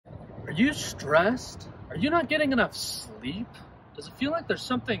Are you stressed? Are you not getting enough sleep? Does it feel like there's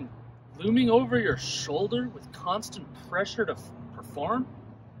something looming over your shoulder with constant pressure to perform?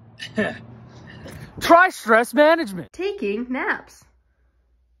 Try stress management. Taking naps.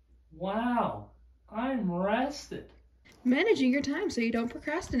 Wow, I'm rested. Managing your time so you don't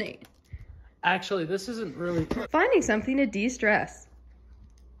procrastinate. Actually, this isn't really... Finding something to de-stress.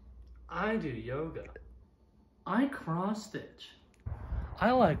 I do yoga. I cross stitch.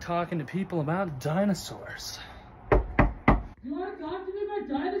 I like talking to people about dinosaurs. You want to talk to me about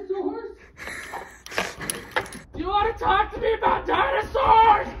dinosaurs? You want to talk to me about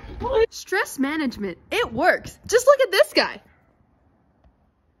dinosaurs? Please. Stress management. It works. Just look at this guy.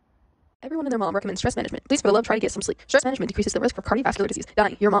 Everyone and their mom recommends stress management. Please, for the love, try to get some sleep. Stress management decreases the risk of cardiovascular disease,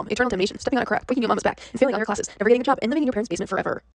 dying, your mom, eternal damnation, stepping on a crack, breaking your mama's back, and failing all your classes, never getting a job, and living in your parents' basement forever.